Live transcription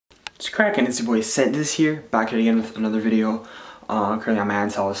It's cracking, it's your boy Sent This here, back here again with another video. Currently at my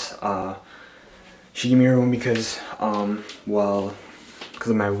aunt's house. She gave me her room because, well, because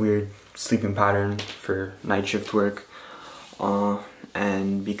of my weird sleeping pattern for night shift work.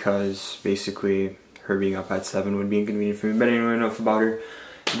 And because basically her being up at 7 would be inconvenient for me. But anyway, enough about her.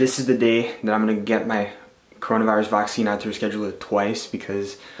 This is the day that I'm gonna get my coronavirus vaccine. I had to reschedule it twice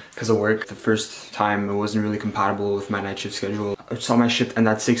because of work. The first time it wasn't really compatible with my night shift schedule. I saw my shift end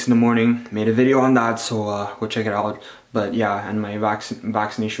at 6 in the morning, made a video on that, so go check it out. But yeah, and my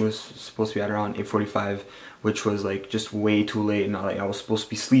vaccination was supposed to be at around 8:45, which was like just way too late, and like I was supposed to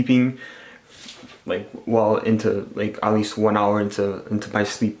be sleeping like well into like at least 1 hour into my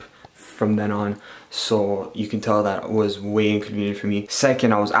sleep from then on. So you can tell that was way inconvenient for me.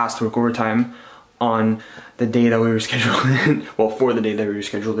 Second, I was asked to work overtime on the day that we were scheduled well, for the day that we were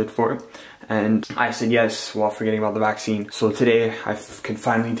scheduled it for, and I said yes while forgetting about the vaccine. So today I can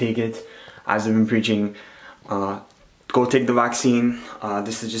finally take it, as I've been preaching. Go take the vaccine.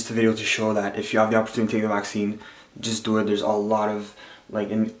 This is just a video to show that if you have the opportunity to take the vaccine, just do it. There's a lot of,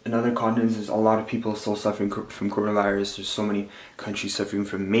 like in other continents, there's a lot of people still suffering from coronavirus. There's so many countries suffering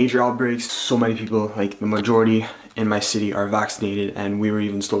from major outbreaks. So many people, like the majority in my city, are vaccinated, and we were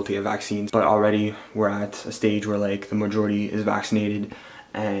even slow to get vaccines. But already we're at a stage where like the majority is vaccinated,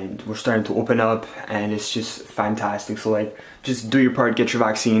 and we're starting to open up, and it's just fantastic. So like, just do your part, get your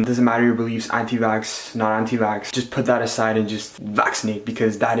vaccine. Doesn't matter your beliefs, anti-vax, not anti-vax, just put that aside and just vaccinate,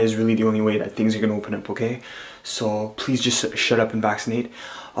 because that is really the only way that things are gonna open up, okay? So please just shut up and vaccinate.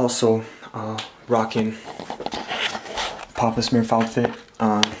 Also, rocking Papa Smurf outfit,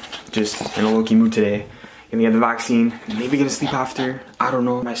 just in a low-key mood today. Gonna get the vaccine, maybe gonna sleep after, I don't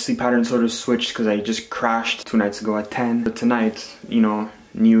know. My sleep pattern sort of switched because I just crashed 2 nights ago at 10. But tonight, you know,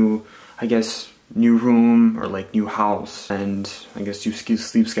 I guess new room, or like new house, and I guess new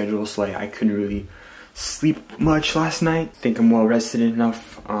sleep schedule, so like I couldn't really sleep much last night. Think I'm well rested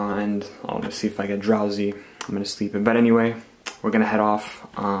enough, and I'll just see if I get drowsy, I'm gonna sleep in. But anyway, we're gonna head off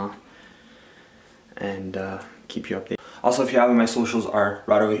and keep you updated. Also, if you haven't, my socials are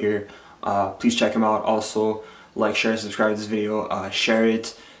right over here. Please check them out. Also, like, share, subscribe to this video. Share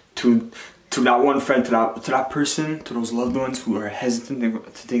it to that one friend, to that person, to those loved ones who are hesitant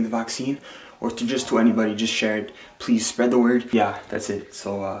to take the vaccine, or to anybody. Just share it. Please spread the word. Yeah, that's it.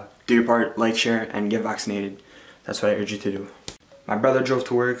 So do your part, like, share, and get vaccinated. That's what I urge you to do. My brother drove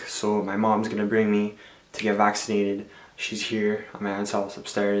to work, so my mom's gonna bring me to get vaccinated. She's here at my aunt's house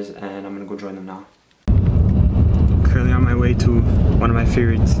upstairs, and I'm gonna go join them now. Currently on my way to one of my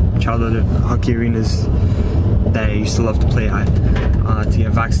favorite childhood hockey arenas that I used to love to play at, to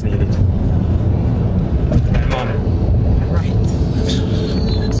get vaccinated. Mom. Right.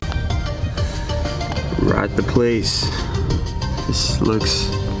 We're at the place. This looks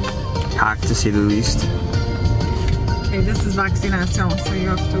packed, to say the least. Okay, this is vaccination, so you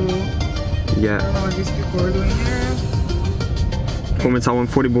have to... Yeah. I don't know what these people are doing here. It's at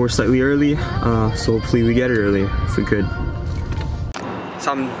 1:40, but we're slightly early, so hopefully we get it early if we could.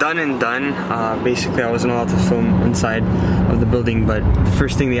 So I'm done and done. Basically, I wasn't allowed to film inside of the building, but the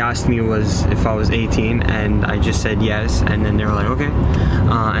first thing they asked me was if I was 18, and I just said yes, and then they were like, okay.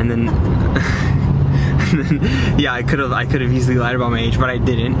 And then, yeah, I could have easily lied about my age, but I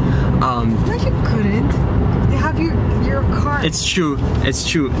didn't. No, you couldn't. They have your card. It's true. It's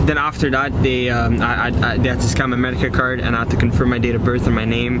true. Then after that, they had to scan my Medicare card, and I had to confirm my date of birth and my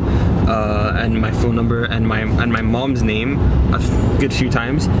name, and my phone number, and my mom's name a good few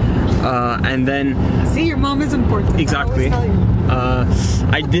times, and then. See, your mom is important. Exactly.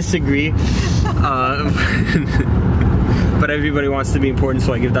 I disagree. But everybody wants to be important,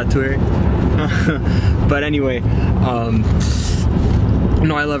 so I give that to her. But anyway,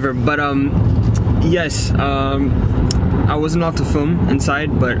 no, I love her. But yes, I wasn't allowed to film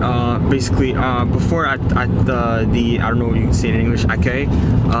inside, but basically before at the I don't know what you can say in English, okay,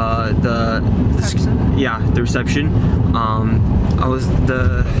 the reception. Yeah, the reception. I was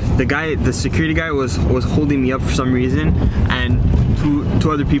the security guy was holding me up for some reason, and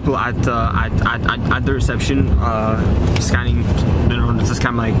two other people at the reception scanning, you know, to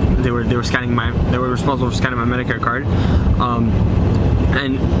scan my, they were responsible for scanning my Medicare card.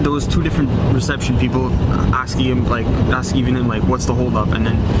 And there was 2 different reception people asking him like what's the hold up, and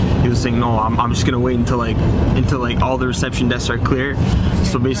then he was saying no, I'm just gonna wait until like all the reception desks are clear.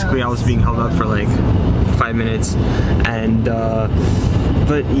 So basically I was being held up for like 5 minutes, and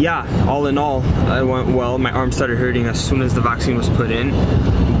but yeah, all in all, it went well. My arm started hurting as soon as the vaccine was put in,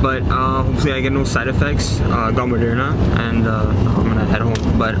 but hopefully I get no side effects. Got Moderna, and I'm gonna head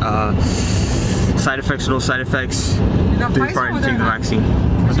home. But Side effects or no side effects. You got Pfizer or Take the Moderna? vaccine.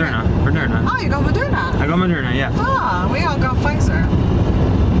 Moderna. Oh, you got Moderna? I got Moderna, yeah. Ah, we all got Pfizer.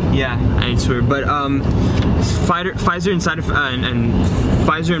 Yeah, I swear. But Pfizer and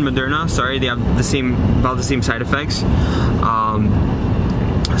Pfizer and Moderna, sorry, they have about the same side effects.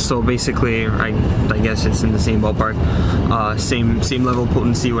 So basically, I guess it's in the same ballpark, same level of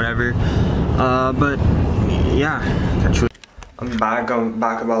potency, whatever. But yeah, actually, I'm back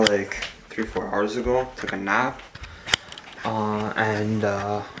about like 3-4 hours ago. Took a nap, and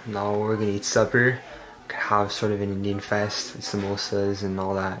now we're gonna eat supper. Have sort of an Indian fest with samosas and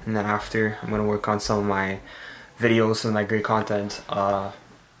all that, and then after I'm gonna work on some of my videos, some of my great content.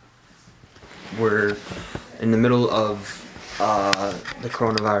 We're in the middle of the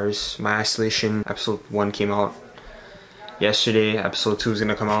coronavirus. My isolation episode 1 came out yesterday. Episode 2 is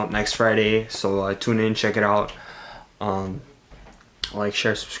gonna come out next Friday, so tune in, check it out. Like,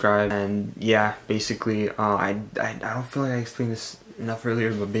 share, subscribe, and yeah, basically I don't feel like I explained this enough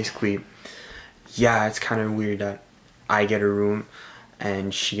earlier, but basically, yeah, it's kind of weird that I get a room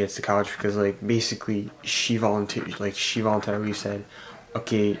and she gets the couch, because like basically she voluntarily said,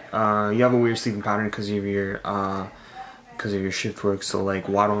 okay, you have a weird sleeping pattern because of your shift work, so like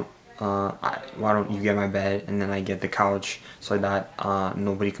why don't you get my bed and then I get the couch, so that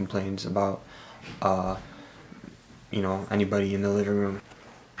nobody complains about you know, anybody in the living room.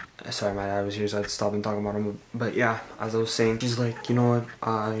 Sorry, my dad was here, so I had to stop and talk about him. But yeah, as I was saying, she's like, you know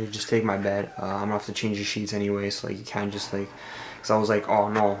what, you just take my bed. I'm gonna have to change the sheets anyway, so like you can't just like. Cause I was like, oh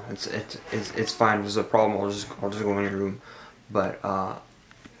no, it's fine. If there's a problem, I'll just go in your room. But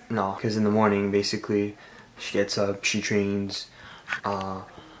no, cause in the morning, basically, she gets up, she trains,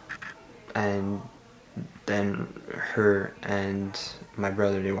 and then her and my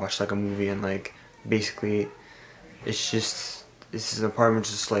brother, they watch like a movie, and like basically, it's just. This is an apartment,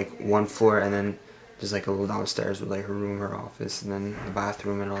 just like one floor, and then there's like a little downstairs with like her room, her office, and then the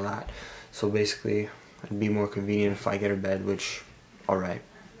bathroom and all that. So basically, it'd be more convenient if I get her bed, which, alright,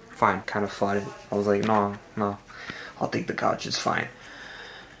 fine, kind of fought it. I was like, no, I'll take the couch, it's fine.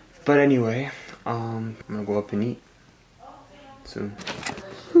 But anyway, I'm gonna go up and eat soon.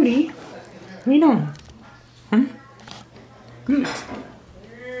 Rudy, what are you doing? Huh? Good.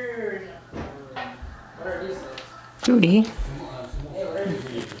 Rudy.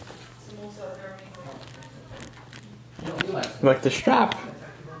 Like the strap.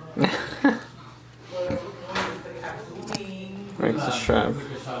 Like the strap.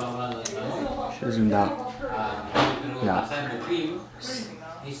 Should zoomed out. Yeah.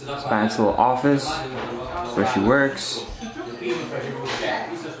 Span's little office where she works. Yeah,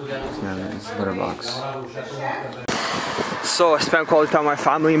 there's a litter box. So I spent quality time with my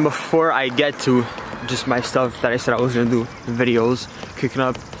family, and before I get to just my stuff that I said I was gonna do, videos, cooking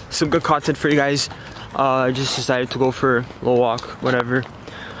up some good content for you guys, I just decided to go for a little walk, whatever.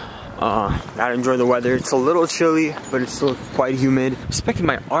 I enjoy the weather. It's a little chilly, but it's still quite humid. I'm expecting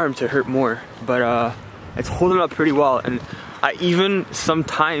my arm to hurt more, but it's holding up pretty well, and I even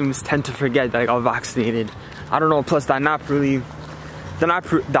sometimes tend to forget that I got vaccinated. I don't know, plus that nap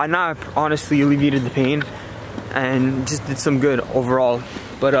honestly alleviated the pain and just did some good overall.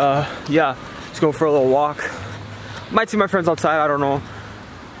 But yeah, let's go for a little walk. Might see my friends outside, I don't know.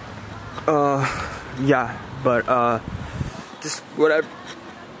 Yeah, but just whatever.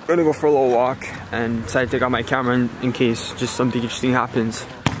 I'm gonna go for a little walk and decide to take out my camera in case just something interesting happens.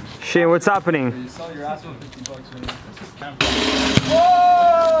 Shane, what's happening?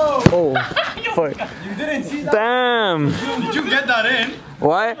 Whoa! Oh, fuck. You didn't see that? Damn! Did you get that in?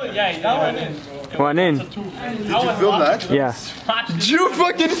 What? Yeah, that went in. Went in? Did you film that? Yeah. Did you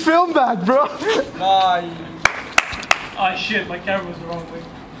fucking film that, bro? Nah. Oh shit, my camera was the wrong way.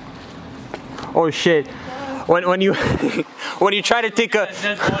 Oh shit. When you when you try to take a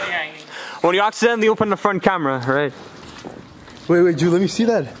when you accidentally open the front camera, right? Wait, Drew, let me see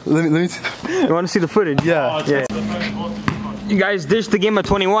that. Let me see that. You want to see the footage? Yeah. Oh, Yeah. You guys ditched the game at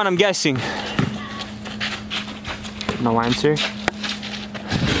 21, I'm guessing. No answer.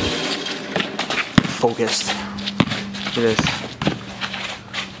 Focused. Look at this.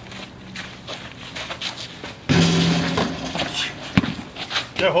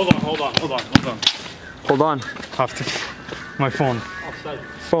 Yeah, hold on. Hold on. Have to. My phone.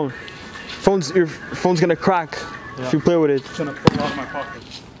 Your phone's gonna crack if you play with it. It's gonna pull out of my pocket.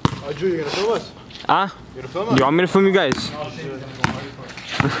 Oh, Drew, you gonna film us? Huh? You gonna film us? You want me to film you guys?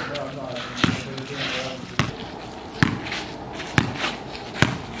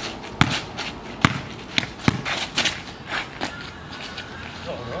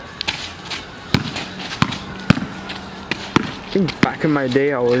 I think back in my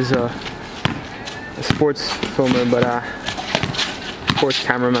day I was sports filmer, but sports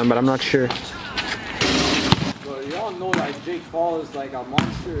cameraman, but I'm not sure. Well, y'all know that Jake Paul is like a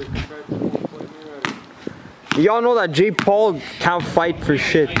monster compared to Floyd Mayweather. Y'all know that Jake Paul can't fight for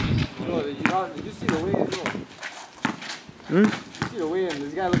shit. Did you see the weigh-in, bro? Hmm? You see the weigh-in?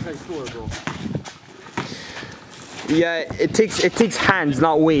 This guy looks like Thor, bro. Yeah, it takes hands,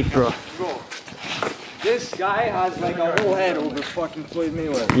 not weight, bro. Bro, this guy has like a whole head over fucking Floyd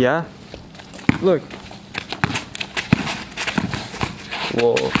Mayweather. Yeah? Look.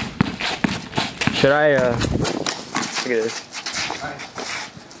 Whoa. Should I, look at this.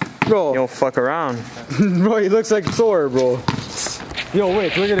 Bro. You don't fuck around. Bro, he looks like Thor, bro. Yo,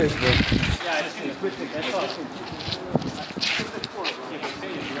 wait, look at this, bro.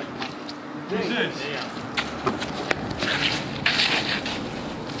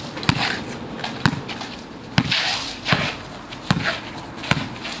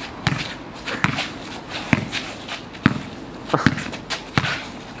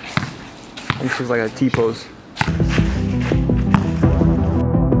 This is like a T-pose.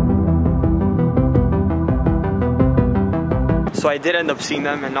 So I did end up seeing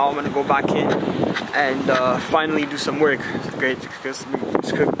them, and now I'm gonna go back in and finally do some work. It's great, just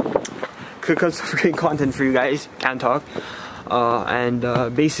cook up some great content for you guys. Can't talk.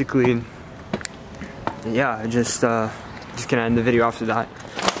 Basically, yeah, just gonna end the video after that.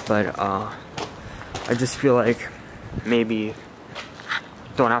 But I just feel like maybe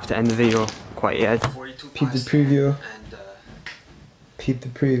don't have to end the video quite yet. Peep the preview. And Peep the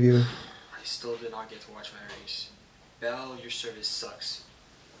preview. I still did not get to watch my race. Belle, your service sucks.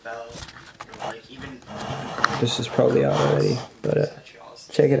 Belle, like even This is probably out already, but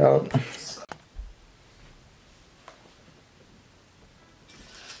check it out.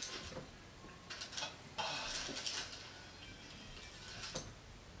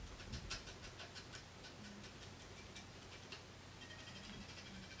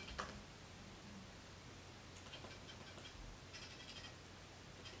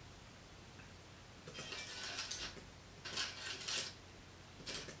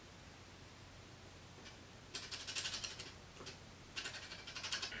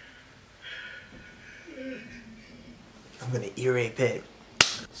 I'm gonna earape it.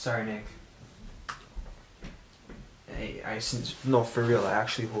 Sorry, Nick. Hey, no, for real. I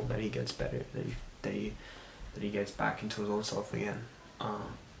actually hope that he gets better. That he gets back into his old self again.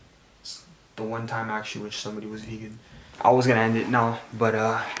 It's the one time I actually wish somebody was vegan. I was gonna end it now, but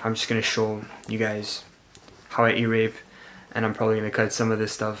I'm just gonna show you guys how I earape, and I'm probably gonna cut some of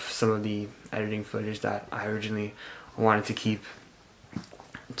this stuff, some of the editing footage that I originally wanted to keep,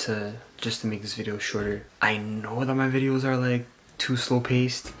 just to make this video shorter. I know that my videos are like too slow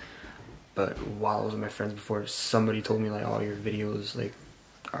paced, but while I was with my friends before, somebody told me like, oh, your videos like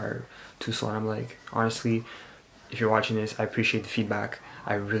are too slow, and I'm like, honestly, if you're watching this, I appreciate the feedback.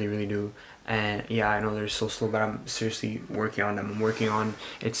 I really do. And yeah, I know they're so slow, but I'm seriously working on them. I'm working on,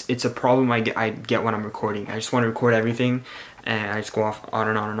 it's a problem I get when I'm recording. I just want to record everything, and I just go off on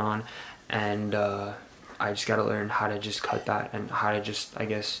and on and on, and I just gotta learn how to just cut that, and how to just, I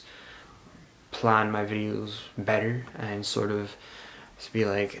guess, plan my videos better, and sort of just be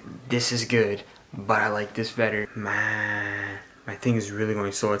like, this is good, but I like this better. Man, my thing is really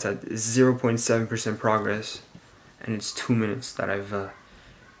going slow. It's at 0.7% progress, and it's 2 minutes that I've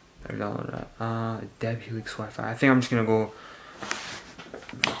downloaded that. Deb Helix Wi-Fi. I think I'm just gonna go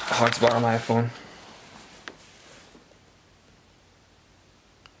hotspot on my iPhone.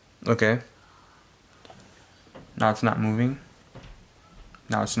 Okay. Now it's not moving.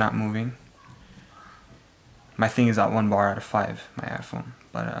 Now it's not moving. My thing is at 1 bar out of 5, my iPhone.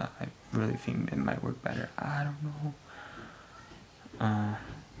 But I really think it might work better. I don't know.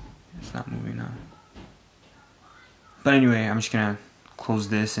 It's not moving now. But anyway, I'm just gonna close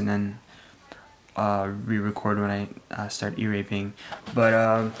this and then re-record when I start earaping. But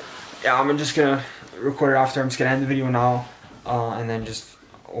yeah, I'm just gonna record it after. I'm just gonna end the video now, and then just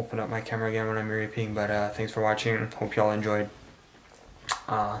open up my camera again when I'm earaping. But thanks for watching. Hope y'all enjoyed.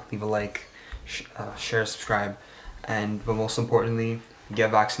 Leave a like, share, subscribe, but most importantly,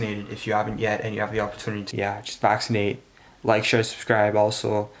 get vaccinated if you haven't yet and you have the opportunity to. Yeah, just vaccinate, like, share, subscribe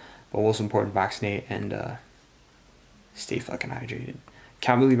also, but most important, vaccinate, and stay fucking hydrated.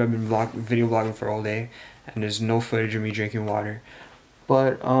 Can't believe I've been video blogging for all day and there's no footage of me drinking water.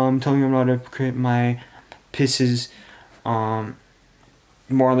 But telling you I'm not a hypocrite. My pisses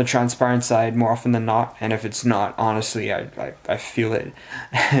more on the transparent side more often than not, and if it's not, honestly, I feel it,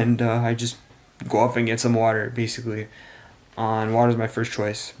 and I just go up and get some water basically. And water is my first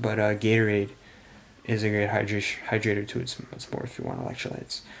choice, but Gatorade is a great hydrator too. It's more if you want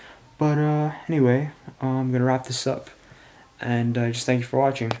electrolytes. But anyway, I'm gonna wrap this up, and just thank you for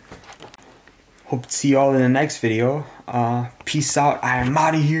watching. Hope to see you all in the next video. Peace out. I am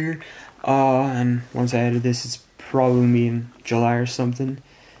out of here. And once I edit this, it's probably me in July or something.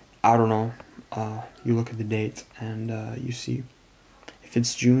 I don't know. You look at the date and you see. If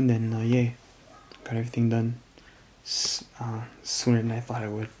it's June, then yay. Got everything done sooner than I thought I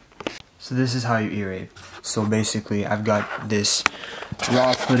would. So this is how you ear-rape. So basically, I've got this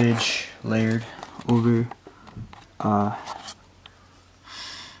raw footage layered over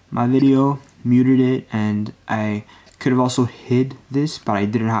my video, muted it, and I could have also hid this, but I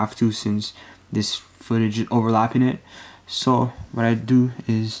didn't have to since this footage is overlapping it. So what I do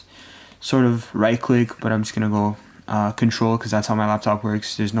is sort of right click, but I'm just gonna go control, because that's how my laptop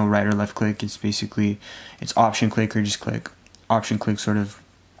works. There's no right or left click. It's basically, it's option click or just click. Option click sort of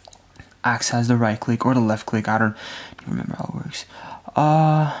acts as the right click or the left click. I don't remember how it works.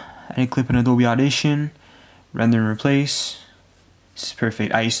 I clip in Adobe Audition, render and replace. This is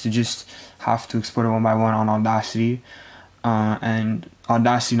perfect. I used to just have to export it one by one on Audacity, and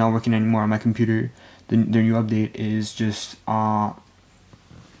Audacity not working anymore on my computer. The new update is just I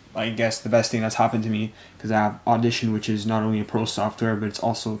guess the best thing that's happened to me, because I have Audition, which is not only a pro software, but it's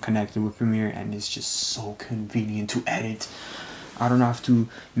also connected with Premiere, and it's just so convenient to edit. I don't have to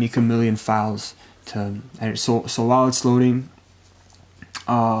make a million files to edit. So while it's loading,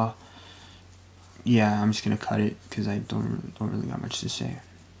 yeah, I'm just gonna cut it because I don't really got much to say.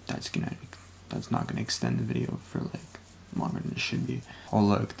 That's not gonna extend the video for like longer than it should be. Oh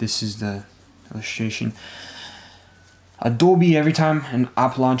look, this is the illustration. Adobe, every time an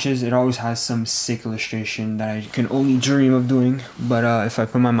app launches, it always has some sick illustration that I can only dream of doing. But if I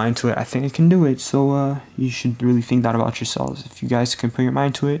put my mind to it, I think I can do it. So you should really think that about yourselves. If you guys can put your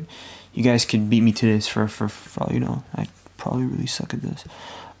mind to it, you guys could beat me to this for all you know. I probably really suck at this.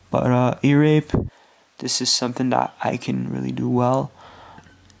 But Earrape, this is something that I can really do well.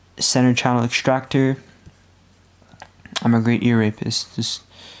 Center channel extractor. I'm a great ear rapist. This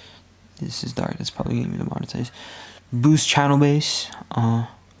is dark. That's probably getting me demonetized. Boost channel base.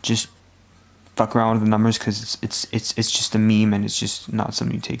 Just fuck around with the numbers because it's just a meme and it's just not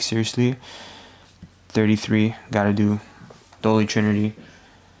something you take seriously. 33. Gotta do Dolly Trinity.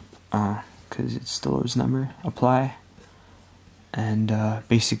 Because it's the lowest number. Apply. And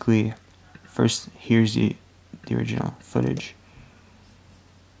basically, first here's the original footage.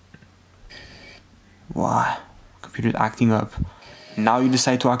 Wow, computer's acting up. Now you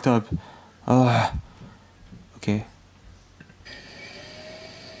decide to act up. Okay.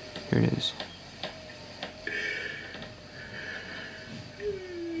 Here it is.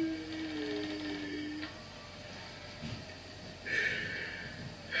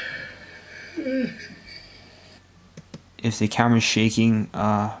 If the camera's shaking,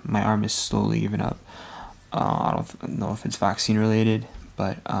 my arm is slowly giving up. I don't know if it's vaccine related,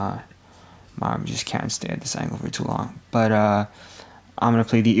 but my arm just can't stay at this angle for too long. But I'm gonna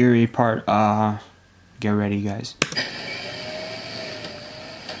play the Earrape part. Get ready, guys.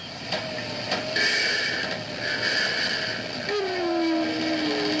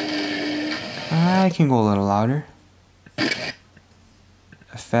 I can go a little louder.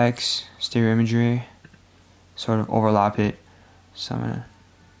 Effects, stereo imagery, sort of overlap it. So I'm gonna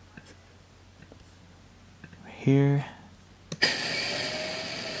here.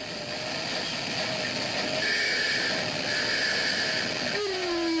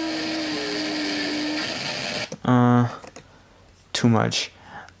 Too much.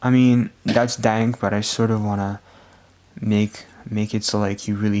 I mean, that's dank, but I sort of wanna make it so like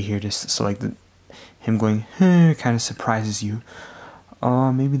you really hear this, so like him going kind of surprises you.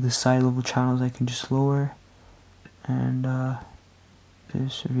 Maybe the side level channels I can just lower, and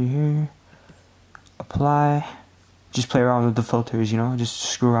this over here. Apply. Just play around with the filters, you know, just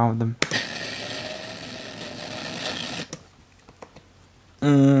screw around with them.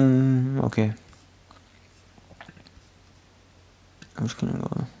 Okay. I'm just gonna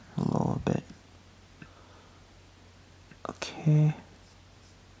go low a bit. Okay.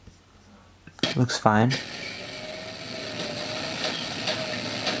 Looks fine.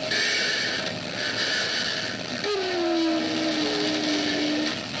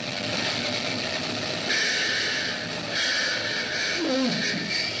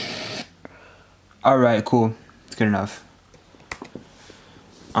 Alright, cool. It's good enough.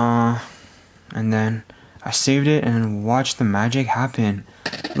 And then I saved it and watched the magic happen.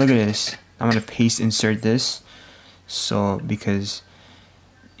 Look at this. I'm gonna paste insert this. So, because,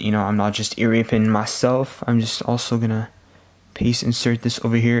 you know, I'm not just ear raping myself, I'm just also gonna paste insert this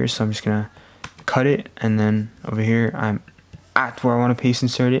over here. So I'm just gonna cut it, and then over here I'm at where I want to paste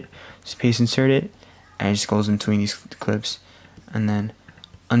insert it, just paste insert it, and it just goes in between these clips, and then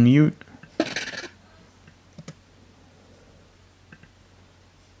unmute.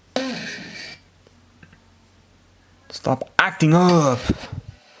 Stop acting up.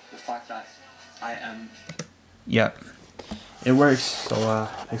 The fact that I am. Yep, it works. So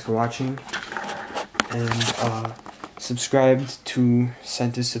thanks for watching, and subscribe to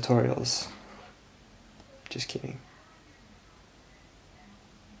Sentis Tutorials. Just kidding.